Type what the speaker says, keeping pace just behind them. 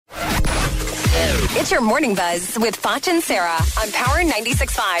It's your Morning Buzz with Foch and Sarah on Power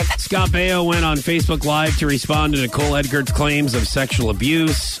 96.5. Scott Baio went on Facebook Live to respond to Nicole Eggers' claims of sexual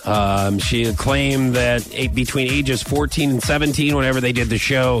abuse. She claimed that between ages 14 and 17, whenever they did the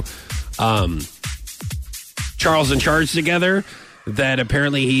show Charles in Charge together, that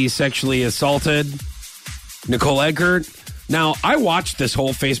apparently he sexually assaulted Nicole Eggers. Now, I watched this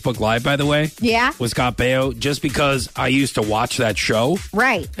whole Facebook Live, by the way. Yeah? With Scott Baio, just because I used to watch that show.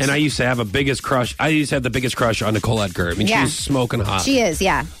 Right. And I used to have the biggest crush on Nicole Eggers. I mean, Yeah. she's smoking hot. She is,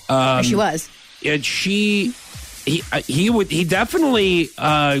 yeah. Or she was. And he definitely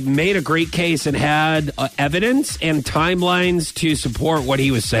made a great case and had evidence and timelines to support what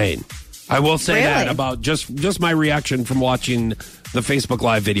he was saying. I will say that about just my reaction from watching the Facebook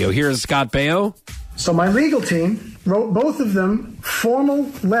Live video. Here's Scott Baio. So my legal team wrote both of them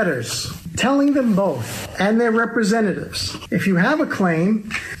formal letters telling them both and their representatives, if you have a claim,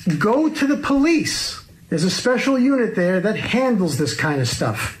 go to the police. There's a special unit there that handles this kind of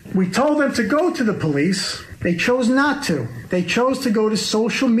stuff. We told them to go to the police. They chose not to. They chose to go to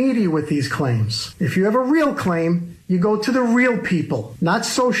social media with these claims. If you have a real claim, you go to the real people, not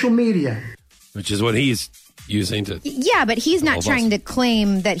social media. Which is what he's using to... Yeah, but he's not trying to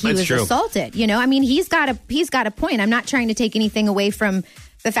claim that he was assaulted. You know, I mean, he's got a point. I'm not trying to take anything away from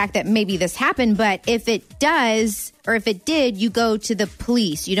the fact that maybe this happened, but if it does, or if it did, you go to the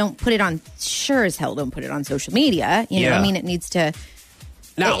police. You don't put it on, sure as hell don't put it on social media. You know, I mean, it needs to...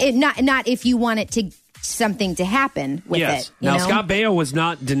 Now, not if you want it to... something to happen with it. Now, Scott Baio was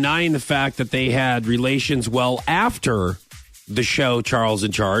not denying the fact that they had relations well after the show Charles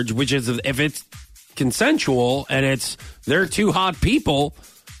in Charge, which is if it's consensual and they're two hot people,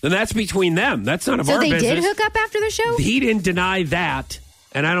 then that's between them. That's none of our business. So they did hook up after the show? He didn't deny that,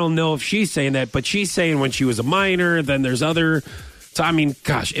 and I don't know if she's saying that, but she's saying when she was a minor, then there's other... So, I mean,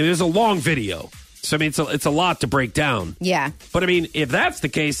 gosh, it was a long video. So, I mean, it's a lot to break down. Yeah. But, I mean, if that's the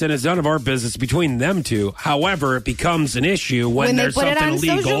case, then it's none of our business between them two. However, it becomes an issue when there's they put something it on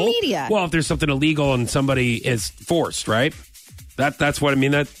illegal. Social media. Well, if there's something illegal and somebody is forced, right? That's what I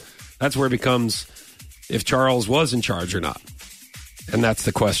mean. That's where it becomes if Charles was in charge or not. And that's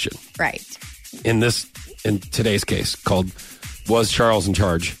the question. Right. In today's case called, was Charles in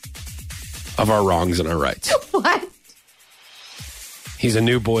charge of our wrongs and our rights? What? He's a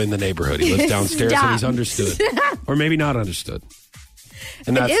new boy in the neighborhood. He lives downstairs and he's understood. Or maybe not understood.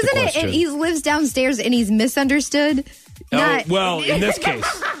 And that's the question. He lives downstairs and he's misunderstood? Well, in this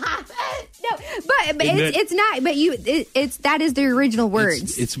case. No, but it's not. But that is the original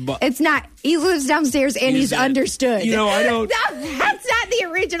words. It's not. He lives downstairs and he's understood. You know, I don't. That's not the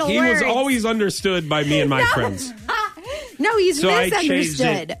original words. He was always understood by me and my friends. No, he's so misunderstood. I changed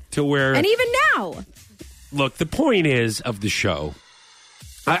it to where. And even now. Look, the point is of the show.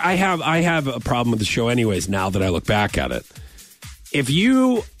 I have a problem with the show, anyways. Now that I look back at it, if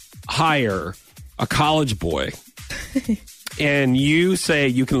you hire a college boy. And you say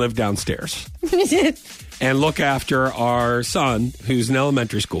you can live downstairs and look after our son who's in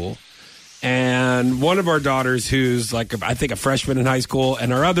elementary school and one of our daughters who's like, I think, a freshman in high school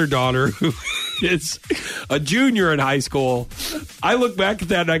and our other daughter who is a junior in high school. I look back at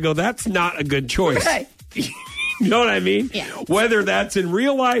that and I go, that's not a good choice. Right. You know what I mean? Yeah. Whether that's in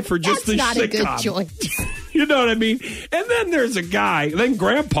real life or just the sitcom. That's not a good choice. You know what I mean? And then there's a guy, then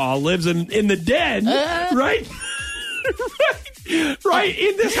Grandpa lives in the den, right? right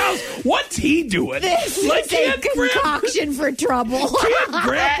in this house. What's he doing? This is a concoction for trouble.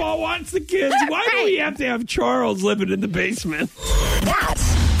 Grandpa wants the kids. Why do we have to have Charles living in the basement? That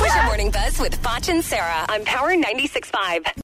was your Morning Buzz with Foch and Sarah on Power 96.5.